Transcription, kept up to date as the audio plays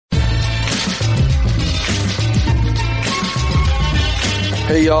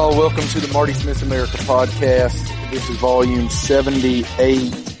Hey, y'all. Welcome to the Marty Smith America podcast. This is volume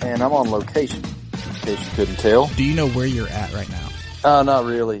 78, and I'm on location, in case you couldn't tell. Do you know where you're at right now? Not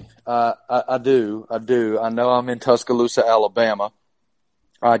really. I do. I know I'm in Tuscaloosa, Alabama.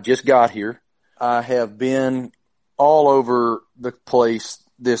 I just got here. I have been all over the place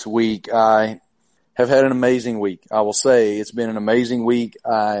this week. I have had an amazing week. I will say it's been an amazing week.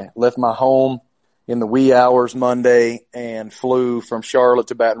 I left my home in the wee hours Monday and flew from Charlotte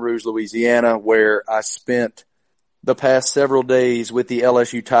to Baton Rouge, Louisiana, where I spent the past several days with the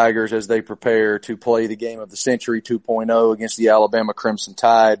LSU Tigers as they prepare to play the game of the century 2.0 against the Alabama Crimson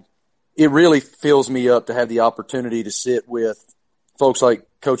Tide. It really fills me up to have the opportunity to sit with folks like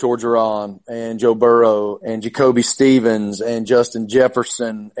Coach Orgeron and Joe Burrow and Jacoby Stevens and Justin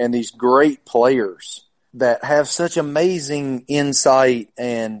Jefferson and these great players that have such amazing insight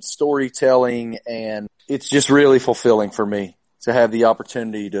and storytelling, and it's just really fulfilling for me to have the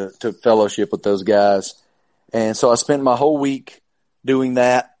opportunity to fellowship with those guys. And so I spent my whole week doing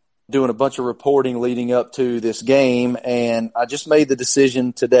that, doing a bunch of reporting leading up to this game, and I just made the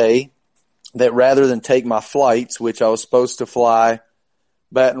decision today that rather than take my flights, which I was supposed to fly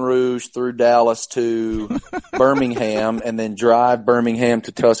Baton Rouge through Dallas to Birmingham and then drive Birmingham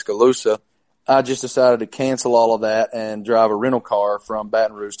to Tuscaloosa, I just decided to cancel all of that and drive a rental car from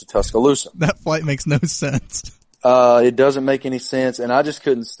Baton Rouge to Tuscaloosa. That flight makes no sense. It doesn't make any sense, and I just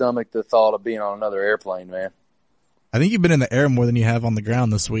couldn't stomach the thought of being on another airplane, man. I think you've been in the air more than you have on the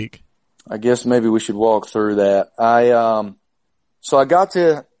ground this week. I guess maybe we should walk through that. I got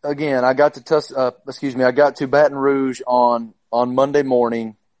to Baton Rouge on Monday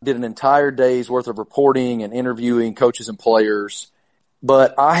morning, did an entire day's worth of reporting and interviewing coaches and players.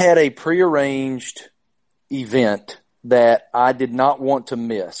 But I had a prearranged event that I did not want to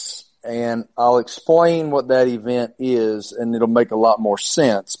miss. And I'll explain what that event is, and it'll make a lot more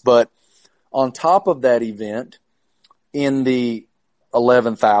sense. But on top of that event, in the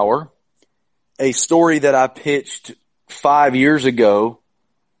 11th hour, a story that I pitched 5 years ago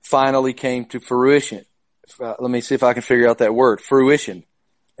finally came to fruition. Let me see if I can figure out that word, fruition.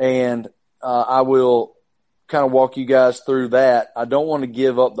 And I will kind of walk you guys through that. I don't want to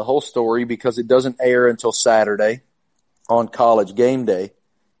give up the whole story because it doesn't air until Saturday on College Game Day.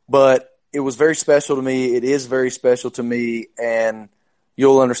 But it was very special to me. It is very special to me, and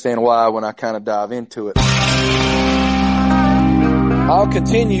you'll understand why when I kind of dive into it. I'll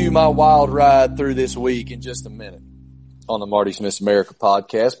continue my wild ride through this week in just a minute on the Marty Smith America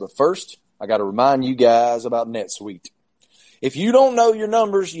podcast. But first, I got to remind you guys about NetSuite. If you don't know your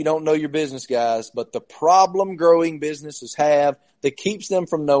numbers, you don't know your business, guys. But the problem growing businesses have that keeps them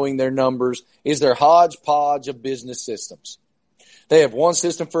from knowing their numbers is their hodgepodge of business systems. They have one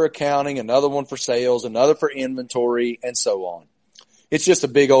system for accounting, another one for sales, another for inventory, and so on. It's just a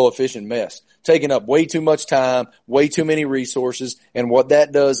big old efficient mess, taking up way too much time, way too many resources, and what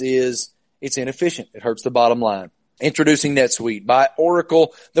that does is it's inefficient. It hurts the bottom line. Introducing NetSuite by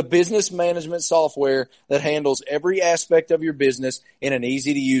Oracle, the business management software that handles every aspect of your business in an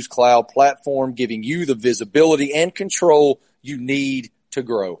easy-to-use cloud platform, giving you the visibility and control you need to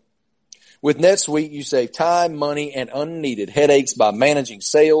grow. With NetSuite, you save time, money, and unneeded headaches by managing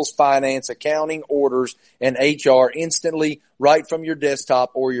sales, finance, accounting, orders, and HR instantly right from your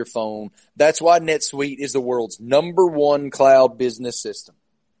desktop or your phone. That's why NetSuite is the world's #1 cloud business system.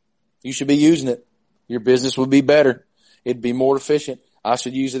 You should be using it. Your business would be better. It'd be more efficient. I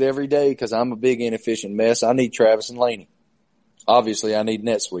should use it every day because I'm a big inefficient mess. I need Travis and Laney. Obviously, I need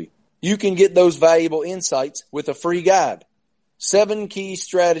NetSuite. You can get those valuable insights with a free guide. 7 key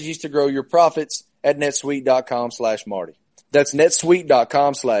strategies to grow your profits at netsuite.com/Marty. That's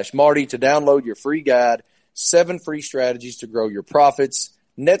netsuite.com/Marty to download your free guide. 7 free strategies to grow your profits.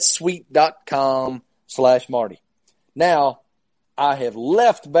 netsuite.com/Marty. Now, I have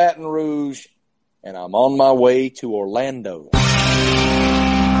left Baton Rouge and I'm on my way to Orlando.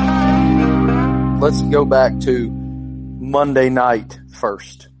 Let's go back to Monday night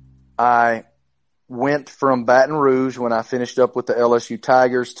first. I went from Baton Rouge when I finished up with the LSU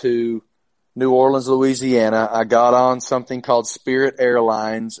Tigers to New Orleans, Louisiana. I got on something called Spirit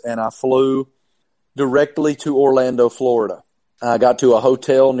Airlines, and I flew directly to Orlando, Florida. I got to a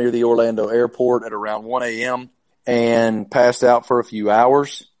hotel near the Orlando airport at around 1 a.m. and passed out for a few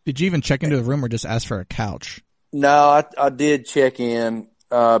hours. Did you even check into the room or just ask for a couch? No, I did check in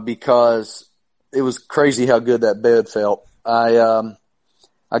because it was crazy how good that bed felt. I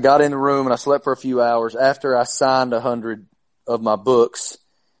got in the room and I slept for a few hours after I signed 100 of my books.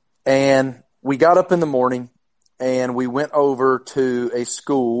 And we got up in the morning and we went over to a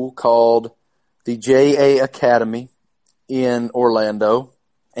school called the JA Academy in Orlando.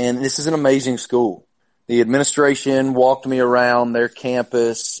 And this is an amazing school. The administration walked me around their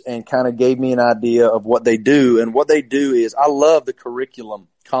campus and kind of gave me an idea of what they do. And what they do is, I love the curriculum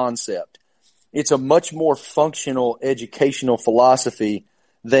concept. It's a much more functional educational philosophy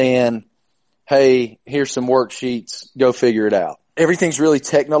than, hey, here's some worksheets, go figure it out. Everything's really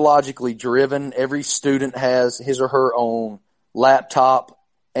technologically driven. Every student has his or her own laptop.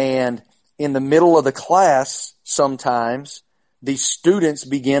 And in the middle of the class, sometimes the students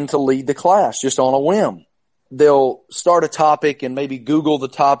begin to lead the class just on a whim. They'll start a topic and maybe Google the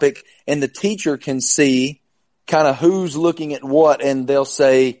topic, and the teacher can see kind of who's looking at what, and they'll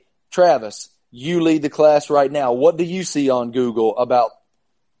say, Travis, you lead the class right now. What do you see on Google about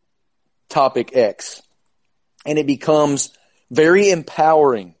topic X? And it becomes very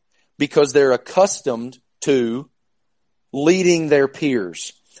empowering because they're accustomed to leading their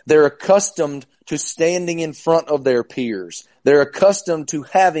peers. They're accustomed to standing in front of their peers. They're accustomed to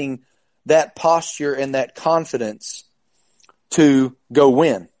having that posture and that confidence to go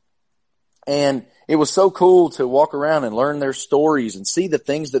win. And it was so cool to walk around and learn their stories and see the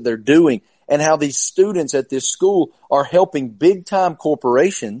things that they're doing and how these students at this school are helping big time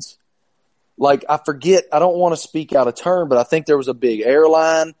corporations. Like, I forget, I don't want to speak out of turn, but I think there was a big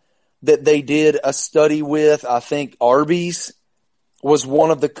airline that they did a study with. I think Arby's was one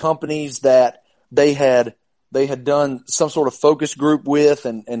of the companies that they had done some sort of focus group with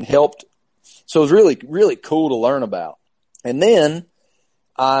and helped. So it was really, really cool to learn about. And then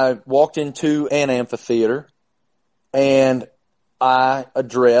I walked into an amphitheater and I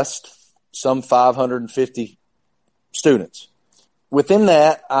addressed some 550 students. Within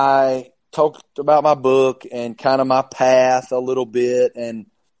that, I talked about my book and kind of my path a little bit and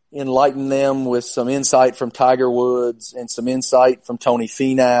enlightened them with some insight from Tiger Woods and some insight from Tony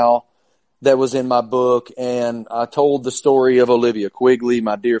Finau that was in my book. And I told the story of Olivia Quigley,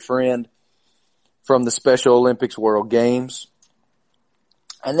 my dear friend from the Special Olympics World Games.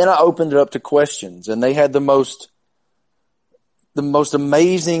 And then I opened it up to questions, and they had the most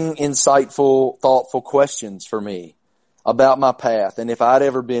amazing, insightful, thoughtful questions for me about my path and if I'd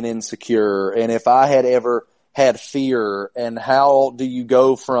ever been insecure and if I had ever had fear and how do you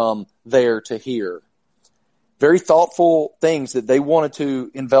go from there to here. Very thoughtful things that they wanted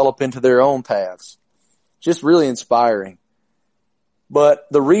to envelop into their own paths. Just really inspiring. But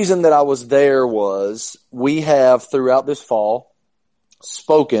the reason that I was there was we have throughout this fall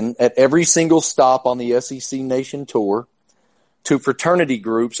spoken at every single stop on the SEC Nation Tour to fraternity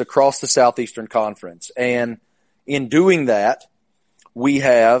groups across the Southeastern Conference. And in doing that, we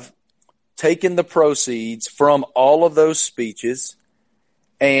have taken the proceeds from all of those speeches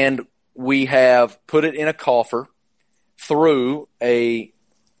and we have put it in a coffer through a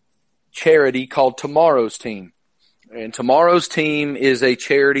charity called Tomorrow's Team. And Tomorrow's Team is a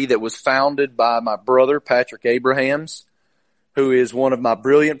charity that was founded by my brother, Patrick Abrahams, who is one of my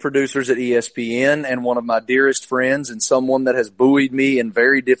brilliant producers at ESPN and one of my dearest friends and someone that has buoyed me in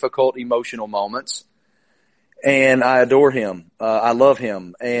very difficult emotional moments. And I adore him. I love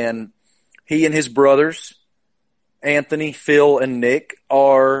him. And he and his brothers, Anthony, Phil, and Nick,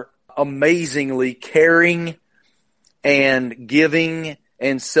 are amazingly caring and giving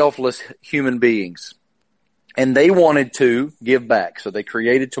and selfless human beings. And they wanted to give back, so they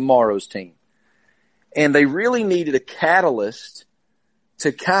created Tomorrow's Team. And they really needed a catalyst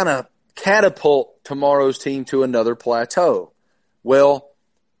to kind of catapult Tomorrow's Team to another plateau. Well,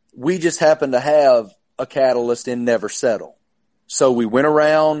 we just happen to have a catalyst in Never Settle. So we went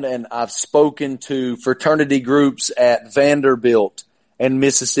around and I've spoken to fraternity groups at Vanderbilt and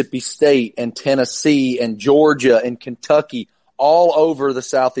Mississippi State and Tennessee and Georgia and Kentucky, all over the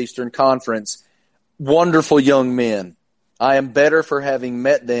Southeastern Conference. Wonderful young men. I am better for having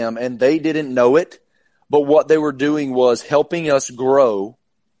met them, and they didn't know it, but what they were doing was helping us grow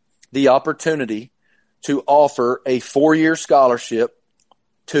the opportunity to offer a 4-year scholarship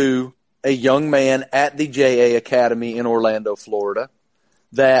to a young man at the JA Academy in Orlando, Florida,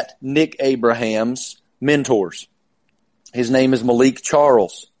 that Nick Abrahams mentors. His name is Malik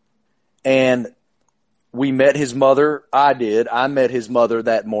Charles. And we met his mother. I did. I met his mother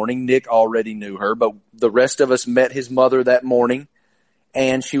that morning. Nick already knew her, but the rest of us met his mother that morning.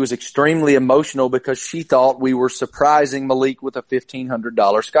 And she was extremely emotional because she thought we were surprising Malik with a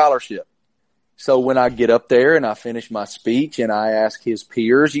 $1,500 scholarship. So when I get up there and I finish my speech and I ask his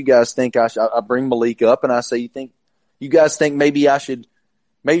peers, you guys think I bring Malik up and I say, you guys think maybe I should,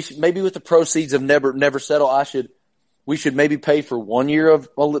 maybe with the proceeds of Never Settle, we should maybe pay for 1 year of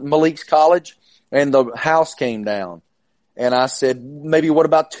Malik's college? And the house came down. And I said, maybe what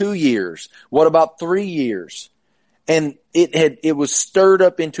about 2 years? What about 3 years? And it was stirred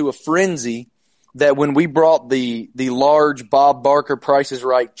up into a frenzy that when we brought the large Bob Barker Price is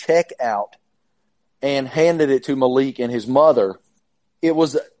Right check out and handed it to Malik and his mother, it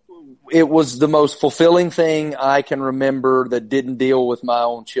was the most fulfilling thing I can remember that didn't deal with my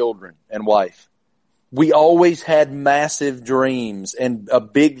own children and wife. We always had massive dreams and a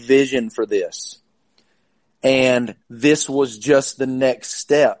big vision for this. And this was just the next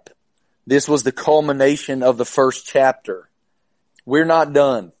step. This was the culmination of the first chapter. We're not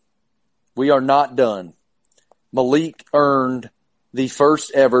done. We are not done. Malik earned the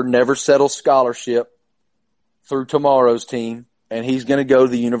first ever Never Settle scholarship through tomorrow's team, and he's going to go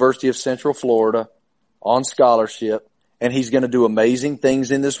to the University of Central Florida on scholarship, and he's going to do amazing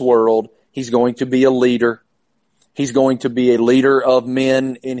things in this world. He's going to be a leader. He's going to be a leader of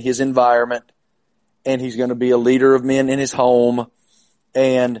men in his environment, and he's going to be a leader of men in his home.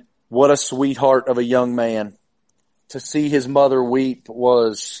 And what a sweetheart of a young man. To see his mother weep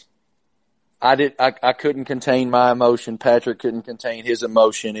was, I couldn't contain my emotion. Patrick couldn't contain his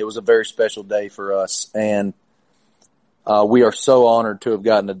emotion. It was a very special day for us, and we are so honored to have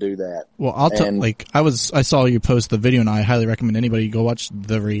gotten to do that. Well, I saw you post the video, and I highly recommend anybody go watch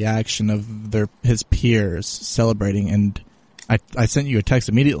the reaction of his peers celebrating. And I sent you a text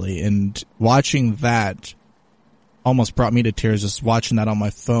immediately, and watching that almost brought me to tears, just watching that on my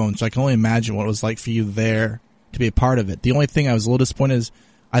phone. So I can only imagine what it was like for you there to be a part of it. The only thing I was a little disappointed is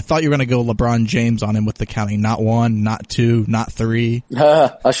I thought you were going to go LeBron James on him with the counting. Not 1, not 2, not 3.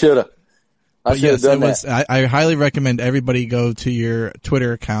 I should have. I should have done that. I highly recommend everybody go to your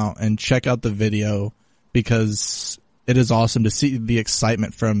Twitter account and check out the video, because it is awesome to see the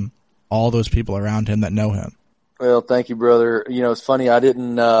excitement from all those people around him that know him. Well, thank you, brother. You know, it's funny. I did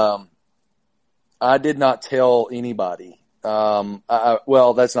not tell anybody.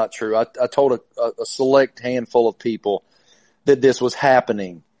 Well, that's not true. I told a select handful of people that this was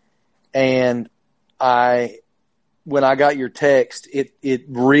happening. And when I got your text, it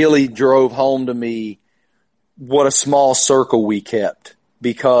really drove home to me what a small circle we kept,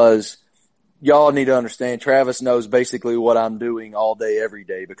 because y'all need to understand, Travis knows basically what I'm doing all day, every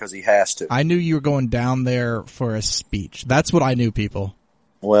day, because he has to. I knew you were going down there for a speech. That's what I knew, people.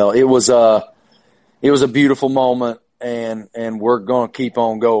 Well, it was a beautiful moment, and we're going to keep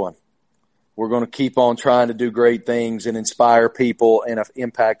on going. We're going to keep on trying to do great things and inspire people and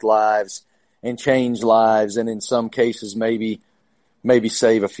impact lives and change lives, and in some cases maybe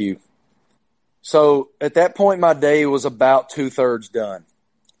save a few. So at that point, my day was about 2/3 done,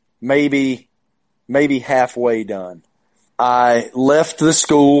 maybe halfway done. I left the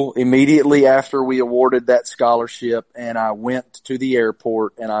school immediately after we awarded that scholarship, and I went to the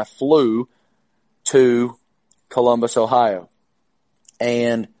airport and I flew to Columbus, Ohio.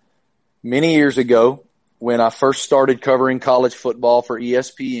 And many years ago, when I first started covering college football for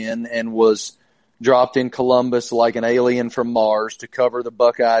ESPN and was dropped in Columbus like an alien from Mars to cover the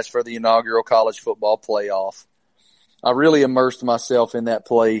Buckeyes for the inaugural college football playoff, I really immersed myself in that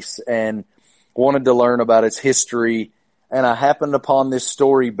place and wanted to learn about its history. And I happened upon this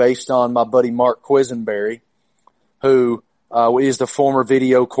story based on my buddy Mark Quisenberry, who is the former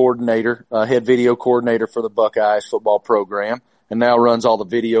video coordinator, head video coordinator for the Buckeyes football program, and now runs all the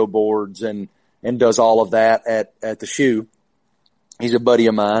video boards and does all of that at the shoe. He's a buddy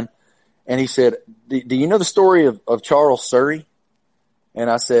of mine. And he said, do you know the story of Charles Surrey? And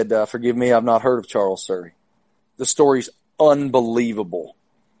I said, forgive me, I've not heard of Charles Surrey. The story's unbelievable.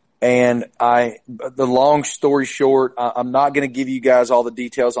 And the long story short, I'm not going to give you guys all the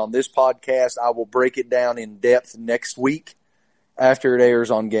details on this podcast. I will break it down in depth next week after it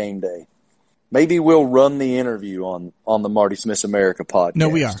airs on game day. Maybe we'll run the interview on the Marty Smith's America podcast. No,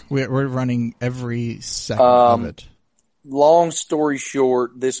 we are. We're running every second of it. Long story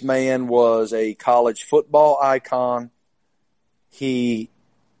short, this man was a college football icon. He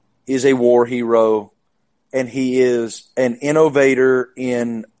is a war hero, and he is an innovator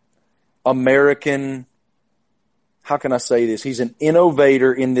in American, how can I say this? He's an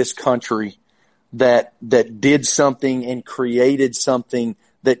innovator in this country that did something and created something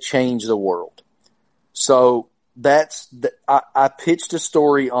that changed the world. So I pitched a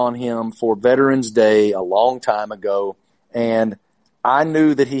story on him for Veterans Day a long time ago, and I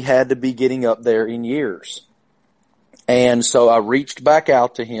knew that he had to be getting up there in years. And so I reached back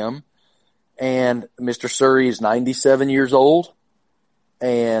out to him, and Mr. Surrey is 97 years old,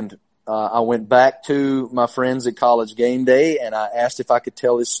 and I went back to my friends at College Game Day, and I asked if I could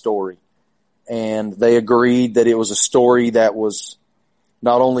tell his story. And they agreed that it was a story that was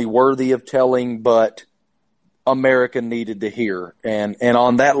not only worthy of telling, but America needed to hear. And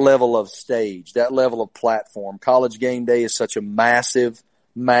on that level of stage, that level of platform, College Game Day is such a massive,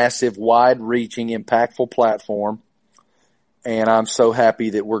 wide-reaching, impactful platform. And I'm so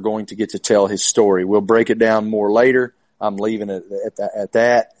happy that we're going to get to tell his story. We'll break it down more later. I'm leaving it at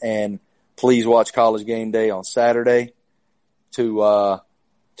that. And please watch College Game Day on Saturday to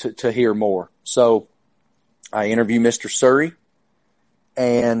hear more. So I interview Mr. Surrey,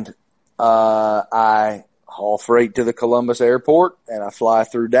 and I haul freight to the Columbus airport, and I fly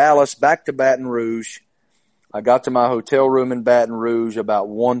through Dallas back to Baton Rouge. I got to my hotel room in Baton Rouge about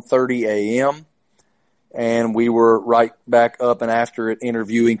 1:30 a.m., and we were right back up and after it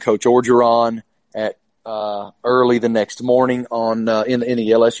interviewing Coach Orgeron at early the next morning in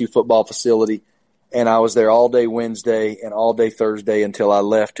the LSU football facility. And I was there all day Wednesday and all day Thursday until I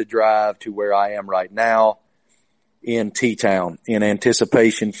left to drive to where I am right now in T-Town in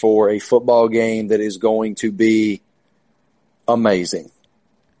anticipation for a football game that is going to be amazing.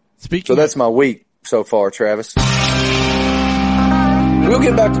 So that's my week so far, Travis. We'll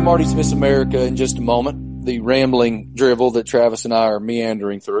get back to Marty's Miss America in just a moment, the rambling drivel that Travis and I are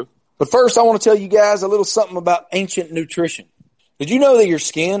meandering through. But first, I want to tell you guys a little something about ancient nutrition. Did you know that your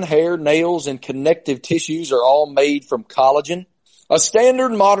skin, hair, nails, and connective tissues are all made from collagen? A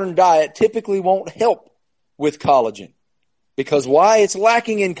standard modern diet typically won't help with collagen. Because why? It's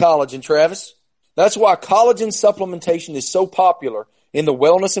lacking in collagen, Travis. That's why collagen supplementation is so popular in the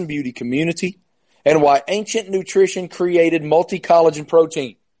wellness and beauty community, and why Ancient Nutrition created multi-collagen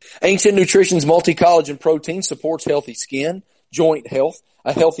protein. Ancient Nutrition's multi-collagen protein supports healthy skin, joint health,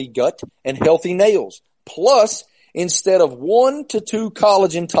 a healthy gut, and healthy nails. Plus, instead of 1 to 2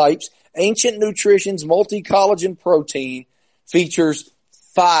 collagen types, Ancient Nutrition's multi-collagen protein features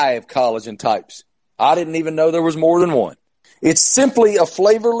 5 collagen types. I didn't even know there was more than one. It's simply a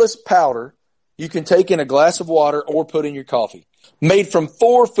flavorless powder you can take in a glass of water or put in your coffee. Made from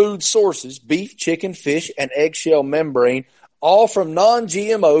 4 food sources, beef, chicken, fish, and eggshell membrane, all from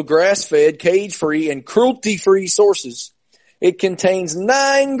non-GMO, grass-fed, cage-free, and cruelty-free sources. It contains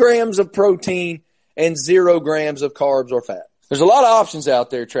 9 grams of protein and 0 grams of carbs or fat. There's a lot of options out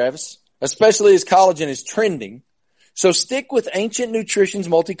there, Travis, especially as collagen is trending. So stick with Ancient Nutrition's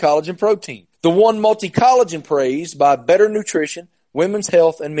multi-collagen protein, the one multi-collagen praised by Better Nutrition, Women's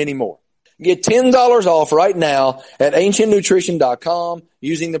Health, and many more. Get $10 off right now at ancientnutrition.com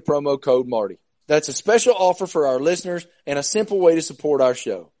using the promo code Marty. That's a special offer for our listeners and a simple way to support our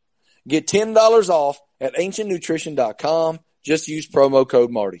show. Get $10 off at ancientnutrition.com. Just use promo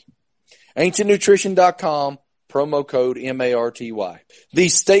code Marty. ancientnutrition.com, promo code MARTY.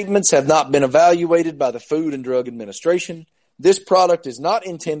 These statements have not been evaluated by the Food and Drug Administration. This product is not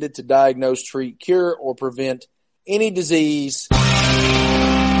intended to diagnose, treat, cure, or prevent any disease.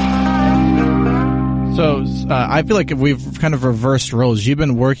 So I feel like we've kind of reversed roles. You've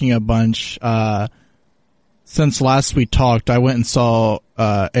been working a bunch since last we talked. I went and saw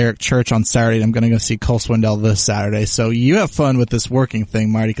Eric Church on Saturday, and I'm going to go see Cole Swindell this Saturday. So you have fun with this working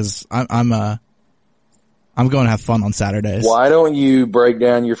thing, Marty, because I'm going to have fun on Saturdays. Why don't you break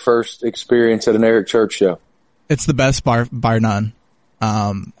down your first experience at an Eric Church show? It's the best bar none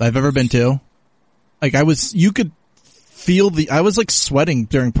I've ever been to. Like you could feel I was like sweating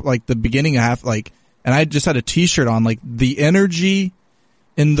during like the beginning of half, like, and I just had a t-shirt on. Like the energy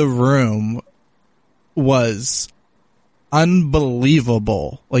in the room was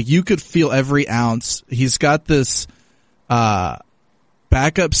unbelievable. Like you could feel every ounce. He's got this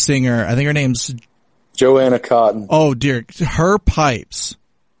backup singer. I think her name's Joanna Cotton. Oh dear, her pipes.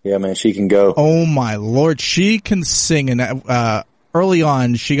 Yeah, man, she can go. Oh my Lord, she can sing. And early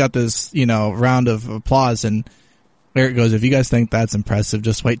on, she got this, round of applause. And Eric goes, "If you guys think that's impressive,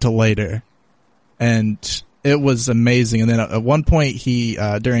 just wait till later." And it was amazing. And then at one point, he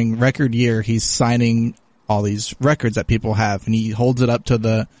during record year, he's signing all these records that people have, and he holds it up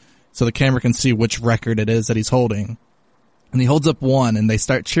to so the camera can see which record it is that he's holding. And he holds up one, and they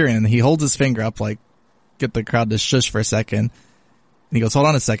start cheering. And he holds his finger up, like, get the crowd to shush for a second. And he goes, "Hold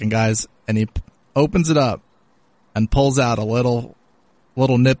on a second, guys." And he opens it up and pulls out a little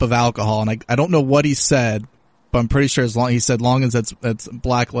nip of alcohol. And I don't know what he said, but I'm pretty sure he said long as it's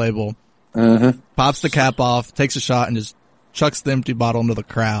Black Label. Mm-hmm. Pops the cap off, takes a shot, and just chucks the empty bottle into the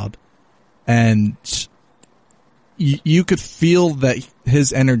crowd. And you could feel that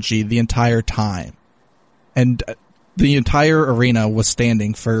his energy the entire time. And the entire arena was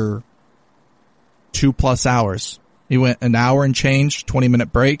standing for 2+ hours. He went an hour and change,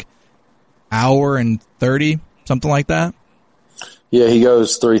 20-minute break, hour and 30, something like that. Yeah, he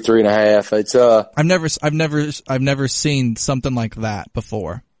goes 3.5. It's I've never seen something like that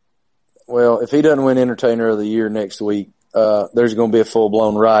before. Well, if he doesn't win Entertainer of the Year next week, there's going to be a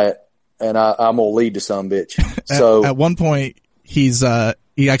full-blown riot, and I'm going to lead to some bitch. So at one point, he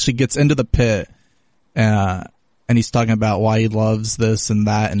actually gets into the pit, and he's talking about why he loves this and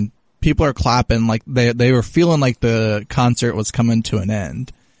that, and people are clapping like they were feeling like the concert was coming to an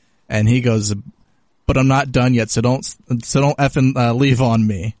end, and he goes, "But I'm not done yet, so don't effing leave on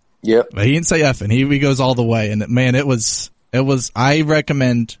me." Yep. But he didn't say effing. He goes all the way, and man, it was. I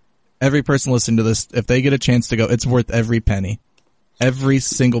recommend every person listening to this, if they get a chance to go, it's worth every penny, every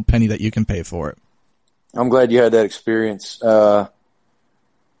single penny that you can pay for it. I'm glad you had that experience. I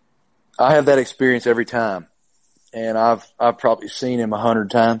have that experience every time, and I've probably seen him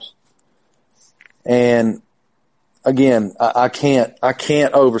 100 times. And again, I can't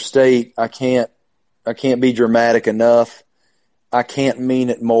overstate. I can't be dramatic enough. I can't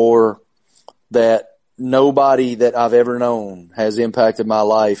mean it more that nobody that I've ever known has impacted my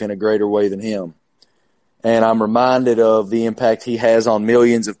life in a greater way than him. And I'm reminded of the impact he has on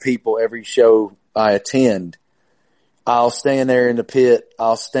millions of people every show I attend. I'll stand there in the pit.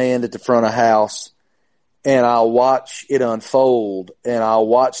 I'll stand at the front of house, and I'll watch it unfold, and I'll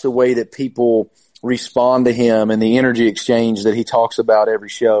watch the way that people respond to him and the energy exchange that he talks about every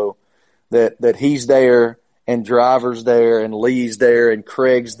show, that he's there, and Driver's there, and Lee's there, and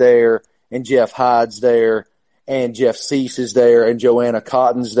Craig's there, and Jeff Hyde's there, and Jeff Cease is there, and Joanna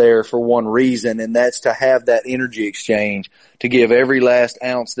Cotton's there for one reason, and that's to have that energy exchange, to give every last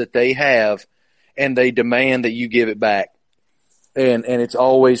ounce that they have, and they demand that you give it back. And it's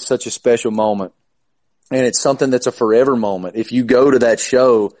always such a special moment. And it's something that's a forever moment. If you go to that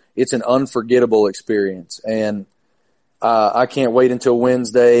show, it's an unforgettable experience. And I can't wait until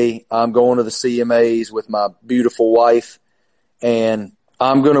Wednesday. I'm going to the CMAs with my beautiful wife, and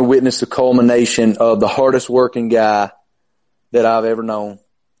I'm going to witness the culmination of the hardest working guy that I've ever known.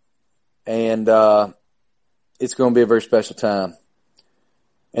 And it's going to be a very special time.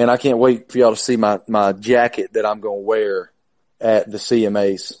 And I can't wait for y'all to see my jacket that I'm going to wear at the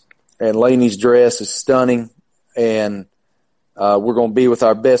CMAs. And Laney's dress is stunning, and we're going to be with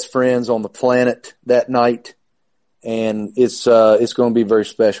our best friends on the planet that night, and it's going to be very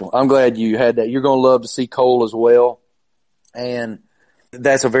special. I'm glad you had that. You're going to love to see Cole as well, and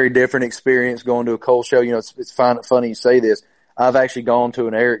that's a very different experience going to a Cole show. You know, it's funny you say this. I've actually gone to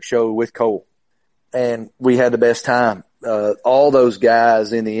an Eric show with Cole, and we had the best time. All those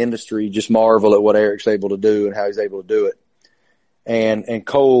guys in the industry just marvel at what Eric's able to do and how he's able to do it. And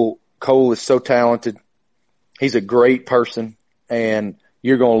Cole is so talented. He's a great person, and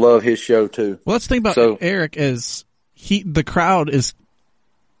you're going to love his show too. Well, let's think about Eric is the crowd is,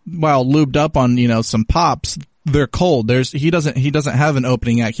 while lubed up on, some pops, they're cold. He doesn't have an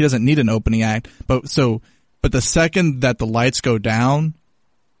opening act. He doesn't need an opening act. But the second that the lights go down,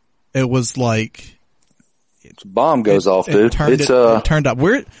 it was like a bomb goes off, dude. It turned up.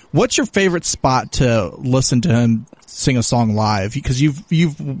 What's your favorite spot to listen to him sing a song live? Because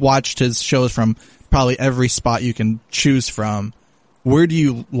you've watched his shows from probably every spot you can choose from. Where do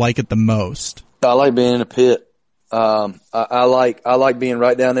you like it the most? I like being in a pit. I like being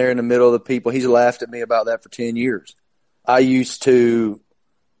right down there in the middle of the people. He's laughed at me about that for 10 years. I used to,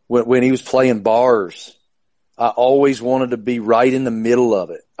 when he was playing bars, I always wanted to be right in the middle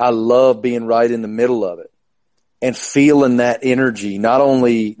of it. I love being right in the middle of it and feeling that energy, not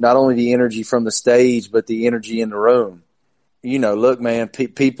only the energy from the stage, but the energy in the room. Look, man,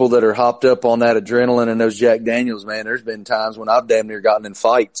 people that are hopped up on that adrenaline and those Jack Daniels, man, there's been times when I've damn near gotten in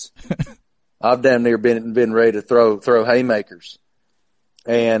fights. I've damn near been ready to throw haymakers.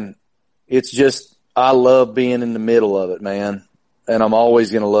 And it's just, I love being in the middle of it, man. And I'm always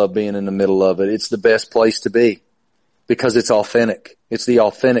going to love being in the middle of it. It's the best place to be because it's authentic. It's the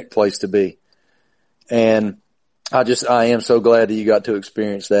authentic place to be. And I am so glad that you got to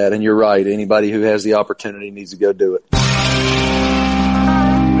experience that. And you're right. Anybody who has the opportunity needs to go do it.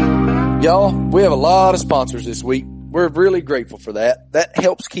 Y'all, we have a lot of sponsors this week. We're really grateful for that. That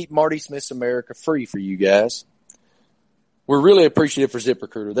helps keep Marty Smith's America free for you guys. We're really appreciative for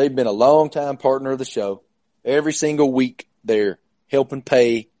ZipRecruiter. They've been a long-time partner of the show. Every single week, they're helping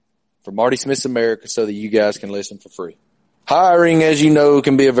pay for Marty Smith's America so that you guys can listen for free. Hiring, as you know,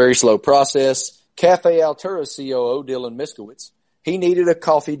 can be a very slow process. Cafe Altura's COO, Dylan Miskowitz, he needed a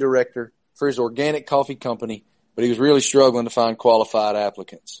coffee director for his organic coffee company, but he was really struggling to find qualified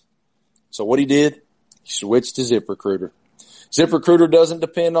applicants. So what he did, he switched to ZipRecruiter. ZipRecruiter doesn't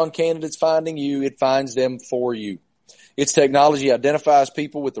depend on candidates finding you. It finds them for you. Its technology identifies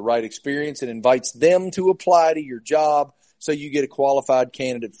people with the right experience and invites them to apply to your job so you get a qualified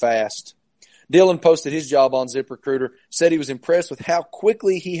candidate fast. Dylan posted his job on ZipRecruiter, said he was impressed with how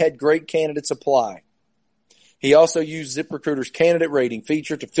quickly he had great candidates apply. He also used ZipRecruiter's candidate rating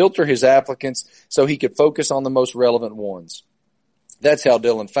feature to filter his applicants so he could focus on the most relevant ones. That's how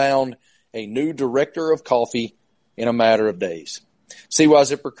Dylan found a new director of coffee in a matter of days. See why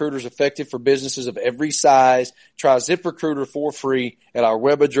ZipRecruiter is effective for businesses of every size. Try ZipRecruiter for free at our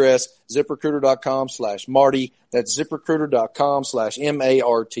web address, ZipRecruiter.com/Marty. That's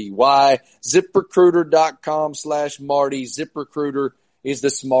ZipRecruiter.com/MARTY. ZipRecruiter.com/Marty. ZipRecruiter is the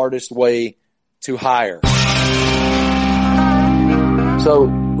smartest way to hire. So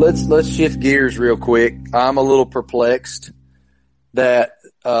let's shift gears real quick. I'm a little perplexed that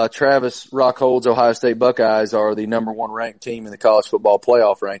Travis Rockhold's Ohio State Buckeyes are the number one ranked team in the college football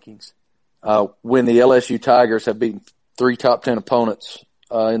playoff rankings, when the LSU Tigers have beaten 3 top 10 opponents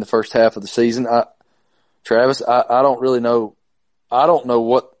in the first half of the season. Travis, I don't really know. I don't know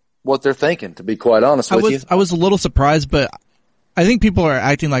what they're thinking, to be quite honest with you. I was a little surprised, but I think people are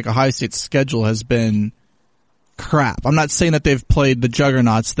acting like Ohio State's schedule has been crap. I'm not saying that they've played the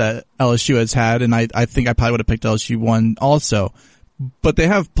juggernauts that LSU has had, and I think I probably would have picked LSU 1 also. But they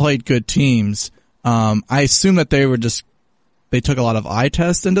have played good teams. I assume that they took a lot of eye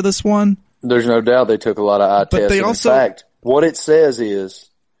tests into this one. There's no doubt they took a lot of eye tests. They in fact, what it says is,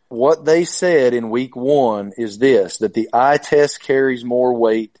 what they said in week 1 is this, that the eye test carries more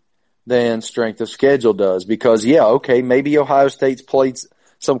weight than strength of schedule does. Because, maybe Ohio State's played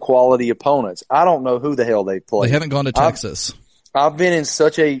some quality opponents. I don't know who the hell they played. They haven't gone to Texas. I've been in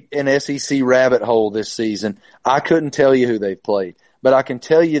such an SEC rabbit hole this season, I couldn't tell you who they've played. But I can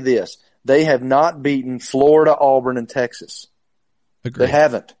tell you this, they have not beaten Florida, Auburn, and Texas. Agreed. They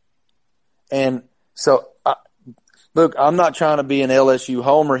haven't. And so, look, I'm not trying to be an LSU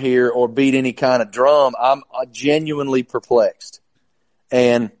homer here or beat any kind of drum. I'm genuinely perplexed.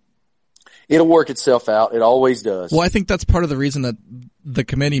 And it'll work itself out. It always does. Well, I think that's part of the reason that the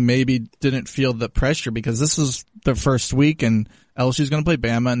committee maybe didn't feel the pressure, because this is their first week and LSU's going to play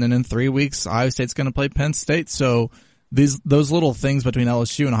Bama, and then in 3 weeks, Ohio State's going to play Penn State. So those little things between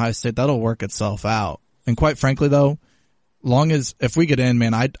LSU and Ohio State, that'll work itself out. And quite frankly, though, if we get in,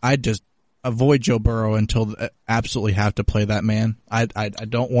 man, I'd just avoid Joe Burrow until absolutely have to play that man. I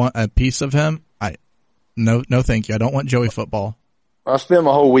don't want a piece of him. No, thank you. I don't want Joey football. I spent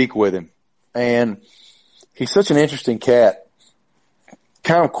my whole week with him, and he's such an interesting cat,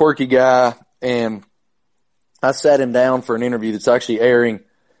 kind of quirky guy, and I sat him down for an interview that's actually airing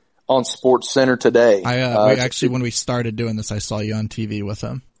on Sports Center today. When we started doing this, I saw you on TV with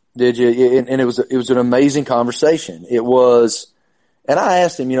him. Did you? And it was an amazing conversation. It was, and I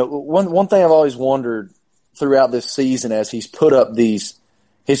asked him, one thing I've always wondered throughout this season, as he's put up these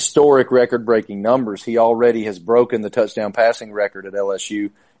historic record-breaking numbers, he already has broken the touchdown passing record at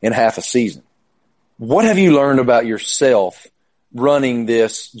LSU in half a season. What have you learned about yourself running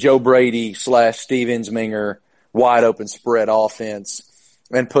this Joe Brady / Steve Ensminger wide open spread offense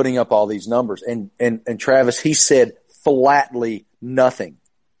and putting up all these numbers? And Travis, he said flatly nothing.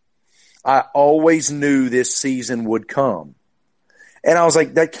 I always knew this season would come. And I was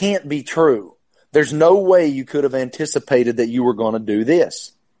like, that can't be true. There's no way you could have anticipated that you were going to do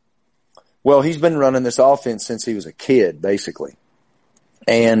this. Well, he's been running this offense since he was a kid, basically.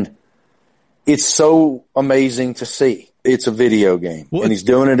 And it's so amazing to see. It's a video game. And he's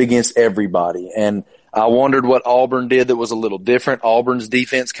doing it against everybody. And I wondered what Auburn did that was a little different. Auburn's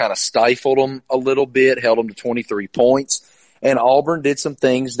defense kind of stifled them a little bit, held them to 23 points. And Auburn did some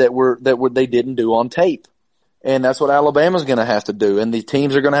things that they didn't do on tape. And that's what Alabama's going to have to do. And the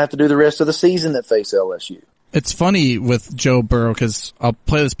teams are going to have to do the rest of the season that face LSU. It's funny with Joe Burrow, because I'll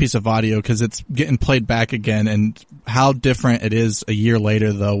play this piece of audio because it's getting played back again, and how different it is a year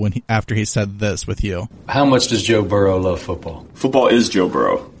later, though, after he said this with you. How much does Joe Burrow love football? Football is Joe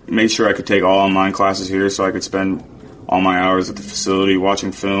Burrow. He made sure I could take all online classes here so I could spend all my hours at the facility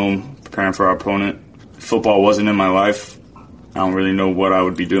watching film, preparing for our opponent. If football wasn't in my life, I don't really know what I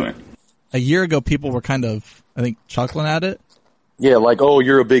would be doing. A year ago, people were kind of, I think, chuckling at it. Yeah, like, oh,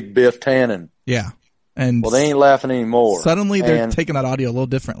 you're a big Biff Tannen. Yeah. And well, they ain't laughing anymore. Suddenly they're taking that audio a little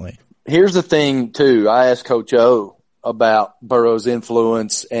differently. Here's the thing, too. I asked Coach O about Burrow's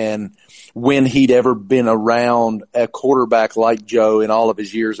influence and when he'd ever been around a quarterback like Joe in all of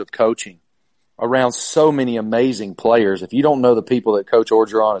his years of coaching, around so many amazing players. If you don't know the people that Coach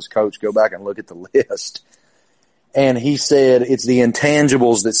Orgeron has coached, go back and look at the list. And he said it's the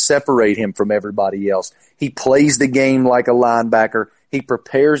intangibles that separate him from everybody else. He plays the game like a linebacker. He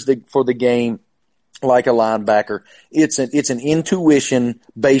prepares for the game like a linebacker. It's an intuition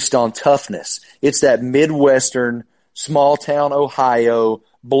based on toughness. It's that Midwestern, small town Ohio,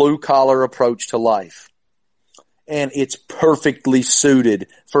 blue-collar approach to life. And it's perfectly suited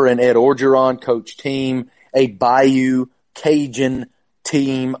for an Ed Orgeron coach team, a Bayou Cajun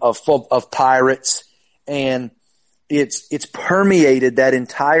team of Pirates, and it's permeated that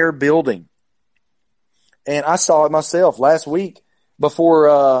entire building. And I saw it myself last week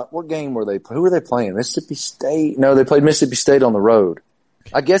before, what game were they? Who were they playing? Mississippi State? No, they played Mississippi State on the road.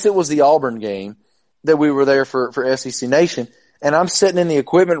 I guess it was the Auburn game that we were there for SEC Nation. And I'm sitting in the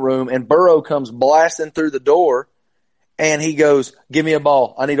equipment room and Burrow comes blasting through the door and he goes, "Give me a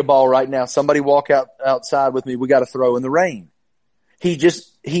ball. I need a ball right now. Somebody walk outside with me. We got to throw in the rain." He's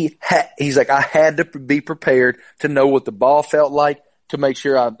like, I had to be prepared to know what the ball felt like to make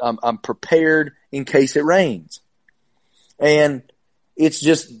sure I'm prepared in case it rains. And it's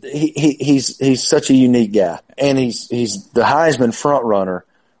just, he's such a unique guy, and he's the Heisman front runner,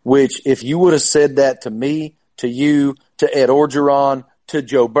 which if you would have said that to me, to you, to Ed Orgeron, to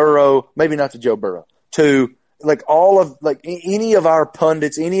Joe Burrow, maybe not to Joe Burrow, to any of our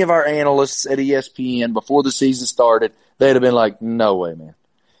pundits, any of our analysts at ESPN before the season started, they'd have been like, no way, man.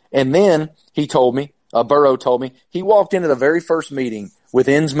 And then he told me, Burrow told me, he walked into the very first meeting with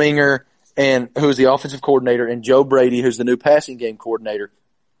Ensminger, and who's the offensive coordinator, and Joe Brady, who's the new passing game coordinator,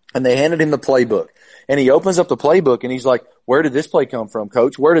 and they handed him the playbook. And he opens up the playbook and he's like, "Where did this play come from,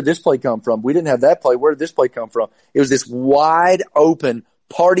 coach? Where did this play come from? We didn't have that play. Where did this play come from?" It was this wide open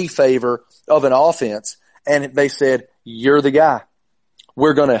party favor of an offense. And they said, "You're the guy.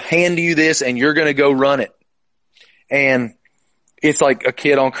 We're going to hand you this and you're going to go run it." And it's like a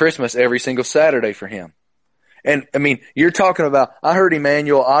kid on Christmas every single Saturday for him. And I mean, you're talking about, I heard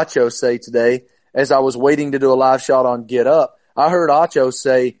Emmanuel Acho say today, as I was waiting to do a live shot on Get Up, I heard Acho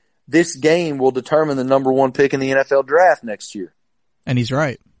say, this game will determine the number one pick in the NFL draft next year. And he's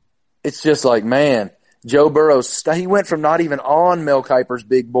right. It's just like, man, Joe Burrow, he went from not even on Mel Kiper's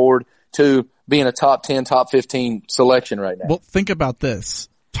big board to being a top 10, top 15 selection right now. Well, think about this.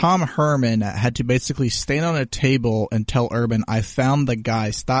 Tom Herman had to basically stand on a table and tell Urban, "I found the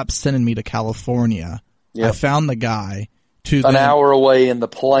guy. Stop sending me to California. Yep. I found the guy." To an hour away in the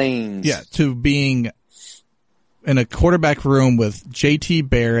plains. Yeah, to being in a quarterback room with JT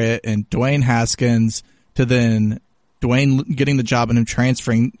Barrett and Dwayne Haskins, to then Dwayne getting the job and him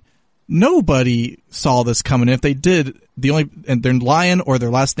transferring. Nobody saw this coming. If they did, and they're lying or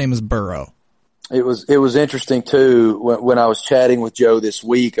their last name is Burrow. It was interesting too when I was chatting with Joe this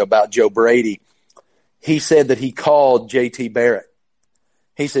week about Joe Brady. He said that he called JT Barrett.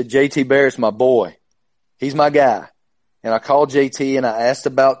 He said, "JT Barrett's my boy. He's my guy." And I called JT and I asked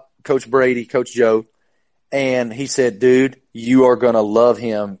about Coach Brady, Coach Joe, and he said, "Dude, you are going to love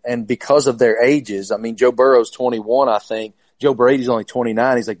him." And because of their ages, I mean, Joe Burrow's 21, I think. Joe Brady's only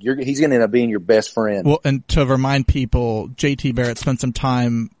 29. He's like, he's going to end up being your best friend. Well, and to remind people, JT Barrett spent some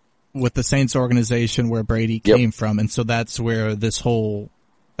time with the Saints organization where Brady came from. And so that's where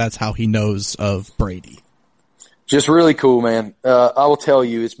that's how he knows of Brady. Just really cool, man. I will tell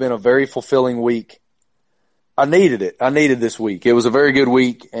you, it's been a very fulfilling week. I needed it. I needed this week. It was a very good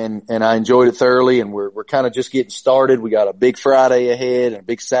week, and I enjoyed it thoroughly, and we're kind of just getting started. We got a big Friday ahead and a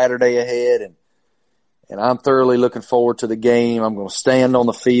big Saturday ahead, and I'm thoroughly looking forward to the game. I'm going to stand on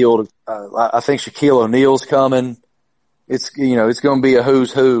the field. I think Shaquille O'Neal's coming. It's going to be a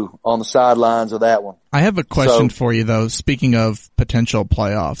who's who on the sidelines of that one. I have a question for you, though. Speaking of potential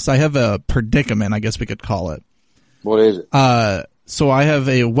playoffs, I have a predicament, I guess we could call it. What is it? So I have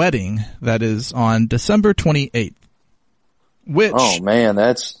a wedding that is on December 28th, which, oh man,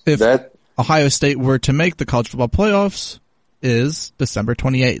 if Ohio State were to make the college football playoffs, is December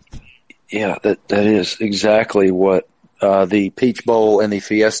 28th. Yeah, that is exactly what the Peach Bowl and the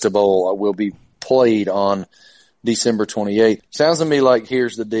Fiesta Bowl will be played on December 28th. Sounds to me like,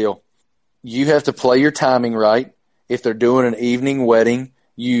 here's the deal. You have to play your timing right. If they're doing an evening wedding,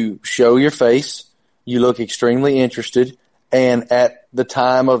 you show your face. You look extremely interested. And at the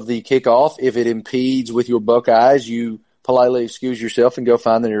time of the kickoff, if it impedes with your Buckeyes, you politely excuse yourself and go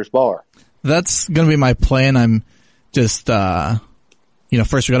find the nearest bar. That's going to be my plan. I'm just, first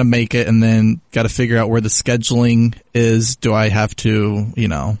we got to make it and then got to figure out where the scheduling is. Do I have to,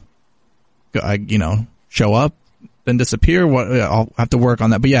 show up, then disappear? I'll have to work on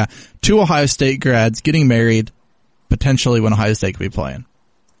that. But yeah, 2 Ohio State grads getting married potentially when Ohio State could be playing.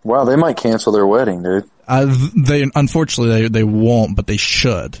 Wow, they might cancel their wedding, dude. Unfortunately they won't, but they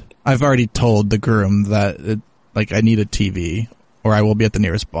should. I've already told the groom that I need a TV or I will be at the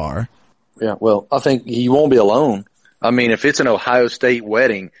nearest bar. Yeah, well, I think you won't be alone. I mean, if it's an Ohio State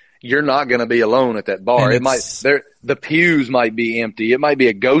wedding, you're not going to be alone at that bar. The pews might be empty. It might be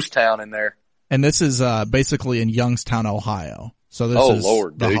a ghost town in there. And this is basically in Youngstown, Ohio. So this Oh is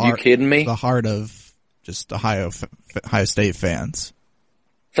Lord, the dude, heart, you kidding me? The heart of just Ohio State fans.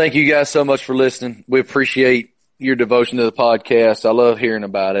 Thank you guys so much for listening. We appreciate your devotion to the podcast. I love hearing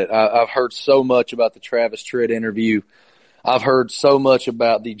about it. I've heard so much about the Travis Tritt interview. I've heard so much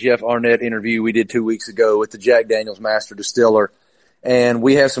about the Jeff Arnett interview we did 2 weeks ago with the Jack Daniels Master Distiller. And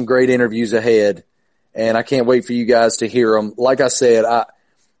we have some great interviews ahead. And I can't wait for you guys to hear them. Like I said,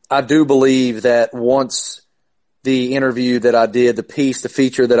 I do believe that once the interview that I did, the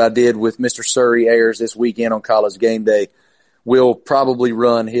feature that I did with Mr. Surrey airs this weekend on College Game Day, we'll probably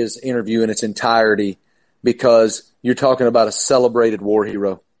run his interview in its entirety because you're talking about a celebrated war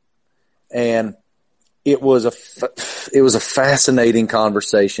hero. And it was a fascinating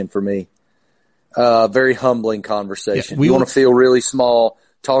conversation for me. Very humbling conversation. Yeah, you want to feel really small,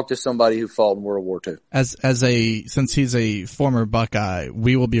 talk to somebody who fought in World War II. Since he's a former Buckeye,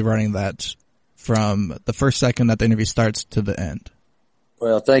 we will be running that from the first second that the interview starts to the end.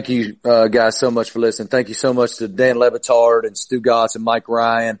 Well, thank you, guys, so much for listening. Thank you so much to Dan Levitard and Stu Gotts and Mike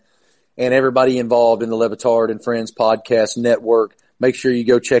Ryan and everybody involved in the Levitard and Friends Podcast Network. Make sure you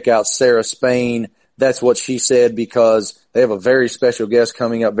go check out Sarah Spain. That's what she said, because they have a very special guest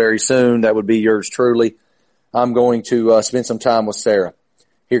coming up very soon. That would be yours truly. I'm going to spend some time with Sarah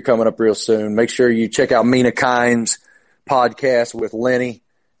here coming up real soon. Make sure you check out Mina Kine's podcast with Lenny.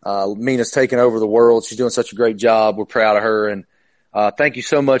 Mina's taking over the world. She's doing such a great job. We're proud of her. And thank you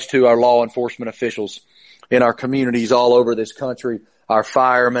so much to our law enforcement officials in our communities all over this country, our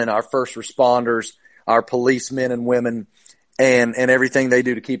firemen, our first responders, our policemen and women, and everything they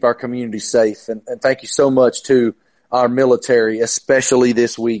do to keep our community safe. And thank you so much to our military, especially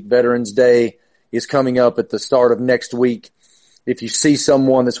this week. Veterans Day is coming up at the start of next week. If you see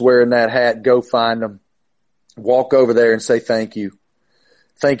someone that's wearing that hat, go find them. Walk over there and say thank you.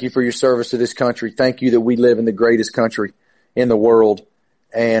 Thank you for your service to this country. Thank you that we live in the greatest country in the world,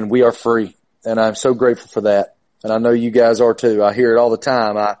 and we are free. And I'm so grateful for that. And I know you guys are too. I hear it all the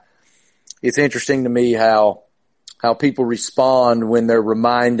time. It's interesting to me how people respond when they're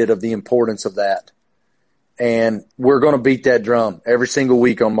reminded of the importance of that. And we're going to beat that drum every single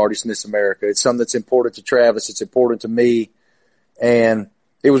week on Marty Smith's America. It's something that's important to Travis. It's important to me. And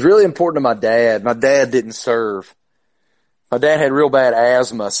it was really important to my dad. My dad didn't serve. My dad had real bad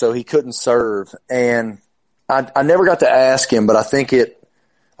asthma, so he couldn't serve. And I never got to ask him, but I think it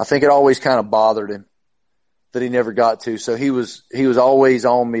always kind of bothered him that he never got to. So he was always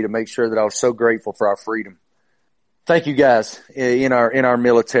on me to make sure that I was so grateful for our freedom. Thank you guys in our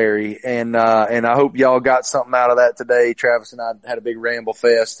military. And I hope y'all got something out of that today. Travis and I had a big ramble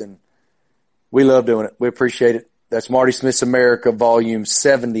fest, and we love doing it. We appreciate it. That's Marty Smith's America, volume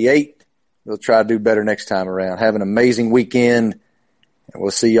 78. We'll try to do better next time around. Have an amazing weekend, and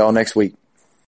we'll see y'all next week.